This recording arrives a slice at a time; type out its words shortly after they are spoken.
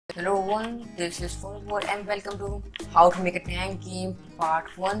Hello everyone, this is Forward and welcome to How to Make a Tank Game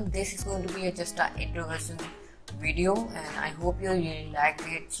Part 1. This is going to be just an introduction video and I hope you really liked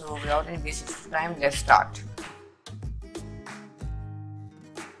it. So without any wasting of time, let's start.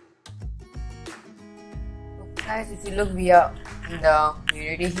 So guys, if you look, we are in the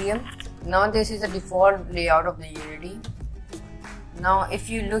Unity here. Now this is the default layout of the Unity. Now if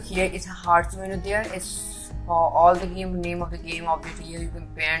you look here, it's a hearts menu there. It's for all the name of the game object here. You can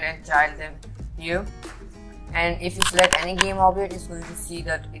parent and child them here, and if you select any game object, it's going to see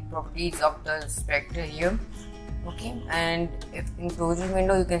that properties of the Spectre here. Okay, and if in project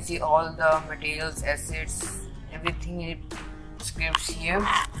window you can see all the materials, assets, everything in scripts here.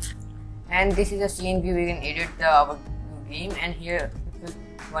 And this is a scene view. We can edit our game, and here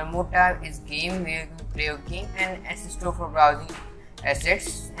one more tab is game where you can play a game, and asset store for browsing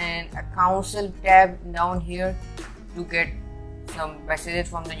assets, and a console tab down here to get some messages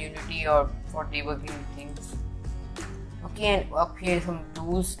from the Unity or for debugging things. Okay, and up here some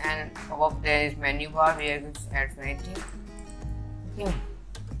tools, and above there is menu bar where you can add anything. Okay,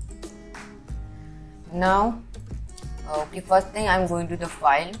 now first thing I'm going to the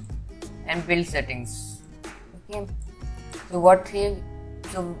file and build settings. Okay, so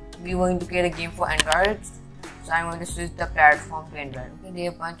we're going to create a game for Android. So I'm going to switch the platform to Android. Okay,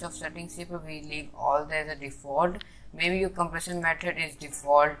 there are a bunch of settings here, but we leave all there as a default. Maybe your compression method is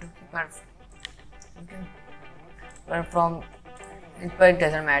default, but it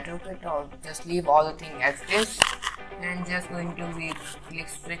doesn't matter. Okay, so just leave all the things as it is, and just going to click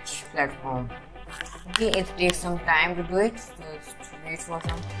switch platform. Okay, it takes some time to do it. Just wait for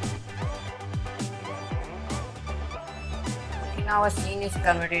some. Okay, now our scene is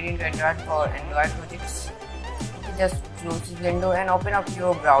converted into Android for Android projects. Just close this window and open up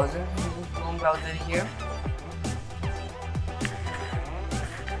your browser using Chrome browser here.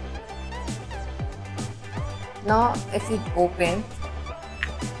 Now if it open,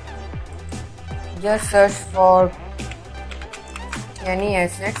 just search for any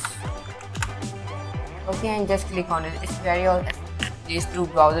assets. Okay, and just click on it. It's very all these two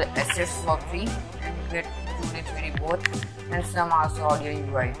browser assets for free, and you get 2 days free both, and some also audio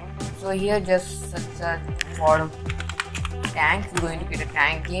UI. So here just search for tank. We're going to get a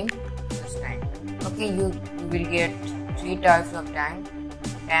tank game. This tank. Okay, you will get 3 types of tank.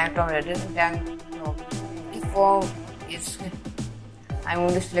 Tank from Reddit, tank from is. I'm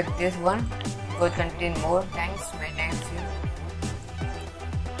going to select this one because it contains more tanks. My tanks here.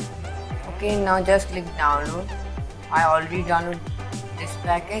 Okay, now just click download. I already downloaded this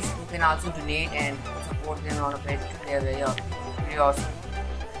package. You can also donate and support them on a Patreon. They are very awesome.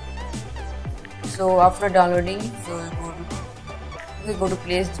 So after downloading, so we go to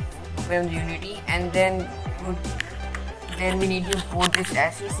place, open the Unity, and then we need to import this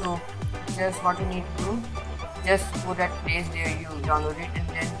asset. So just what you need to do, just go that place there you download it, and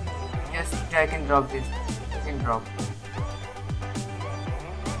then just drag and drop this. You can drop.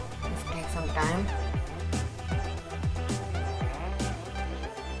 Just take some time.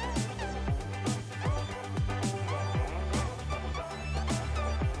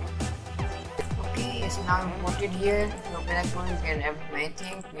 It's now imported here. If you open that one, you can have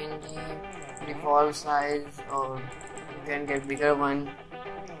anything, PNG, default size, or you can get bigger one.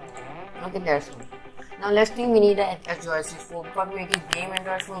 Okay, that's one. Now next thing, we need a joystick for. For making game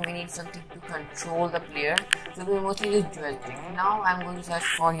Android phone, we need something to control the player. So we mostly use joystick. Now I'm going to search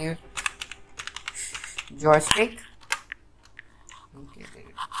for here joystick.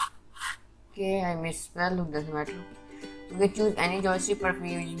 Okay, I misspelled. Doesn't matter. You can choose any joystick, but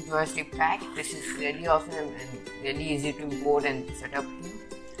we are using joystick pack. This is really awesome and really easy to import and set up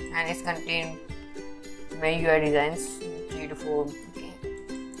here. And it's contained many UI designs, 3 to 4, okay,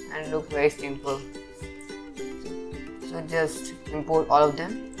 and look very simple. So just import all of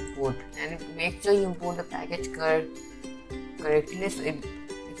them, and make sure you import the package correctly. So if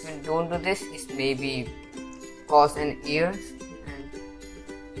you don't do this, it may be cause an error.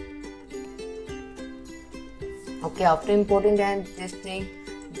 Okay, after importing this thing,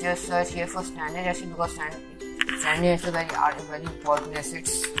 just search here for standard asset, because standard assets are very important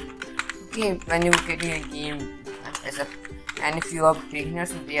assets. Okay, when you get a game and if you are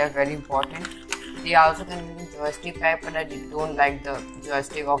beginners, they are very important. They also can use joystick pack, but I don't like the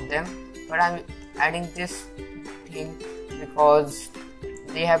joystick of them. But I'm adding this thing because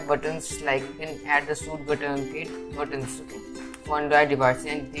they have buttons, like you can add the suit button, buttons, okay, for Android devices,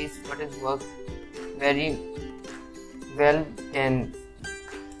 and these buttons work very well than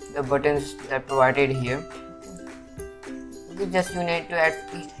the buttons that provided here. Okay, just you need to add,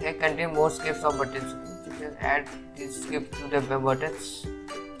 it contain more scripts of buttons. So just add this script to the buttons.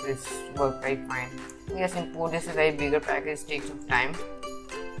 this work very fine. Yes, import this is a very bigger package, takes some time.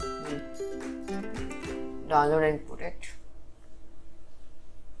 Download and put it.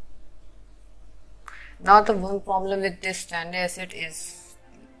 Now the one problem with this standard asset is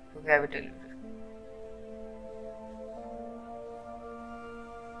gravity.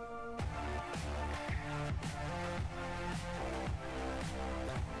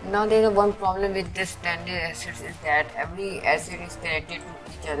 Now there is one problem with this standard assets is that every asset is connected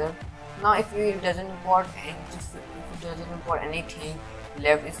to each other. Now if it doesn't import anything,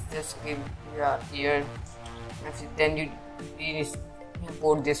 left is just give here, then you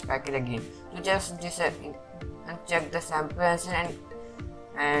import this package again. So just check the sample asset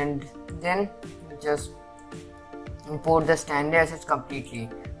and then just import the standard assets completely.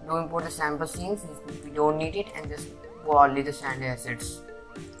 Don't import the sample scenes if you don't need it, and just import only the standard assets.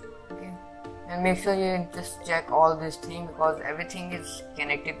 And make sure you just check all these things because everything is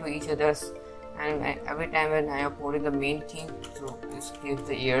connected to each other, and every time when I upload the main thing, so this gives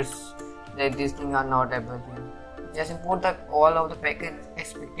the errors that these things are not able to. Just import all of the package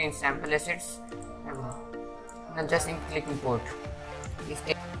expecting sample assets and now just click import.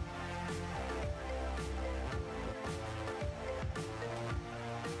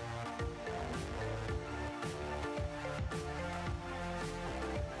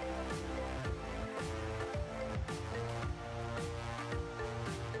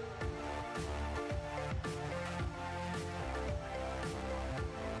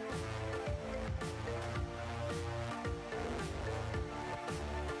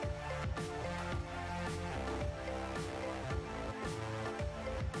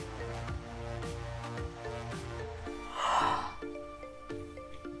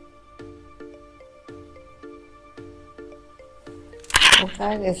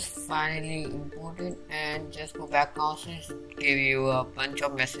 File is finally imported, and just go back also, give you a bunch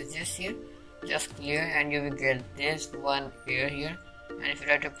of messages here. Just clear and you will get this one error here, and if you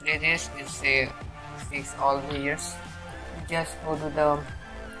try to play this, it say fix all the errors. Just go to the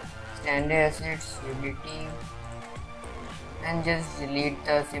standard assets, utility, and just delete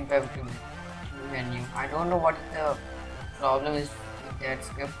the simple menu. I don't know what the problem is with that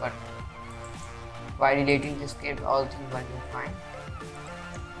script, but by deleting the script all things working fine.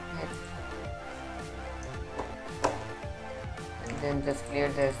 And then just clear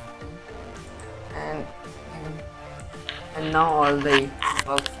this, and now all the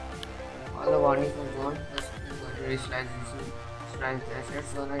bugs, all the warnings are gone. Just going to reslice the assets,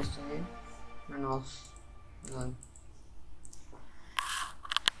 so nice again, and off done.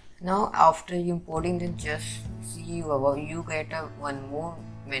 Now after importing, then just see you get one more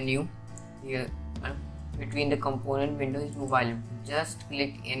menu here between the component window is mobile. Just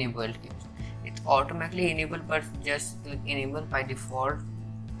click enable. It's automatically enabled, but just click enable by default.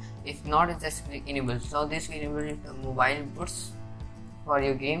 If not, it's just click enable. So this will enable the mobile inputs for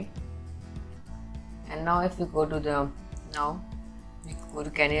your game. And now if we go to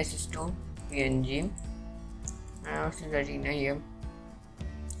Canvas 2 PNG, and also writing here.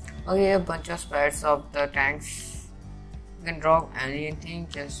 Okay, a bunch of sprites of the tanks. You can draw anything.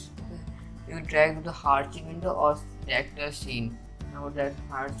 Just you drag to the hardship window or select the scene. Now that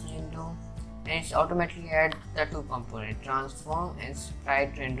hardship window, and it's automatically add the two components, transform and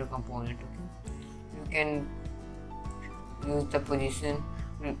sprite render component. Okay, you can use the position,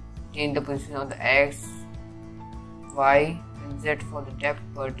 change the position of the X, Y, and Z for the depth,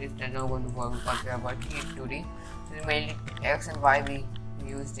 but it's not going to work because we are working in 2D. So mainly X and Y we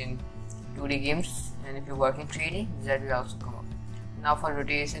used in 2D games, and if you work in 3D, Z will also come up. Now for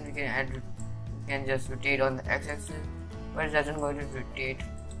rotation, we can just rotate on the X-axis, but it doesn't going to rotate.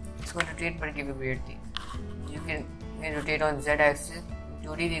 It's going to rotate, but give you weird thing. You can rotate on Z-axis. In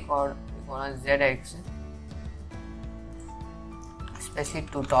 2D we call on Z-axis, especially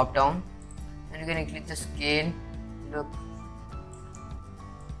to top down, and you can increase the scale, look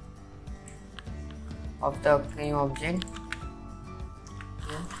of the game object.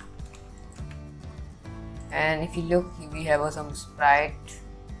 And if you look, we have some sprite.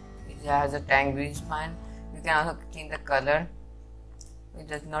 It has a tank green spine. You can also change the color. It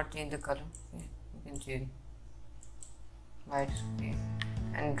does not change the color. You can change white screen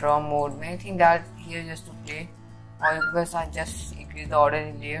and draw mode. Many things that here just to play. Or you can just increase the order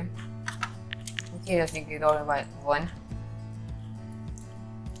in layer. Okay, just increase the order by 1.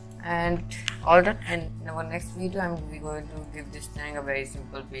 And all that. And in our next video, I'm going to give this thing a very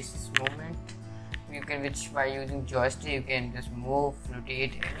simple basis movement. You can, which by using joystick, you can just move,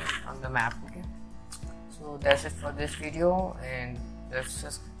 rotate on the map. Okay, so that's it for this video, and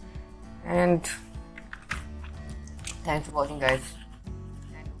thanks for watching, guys.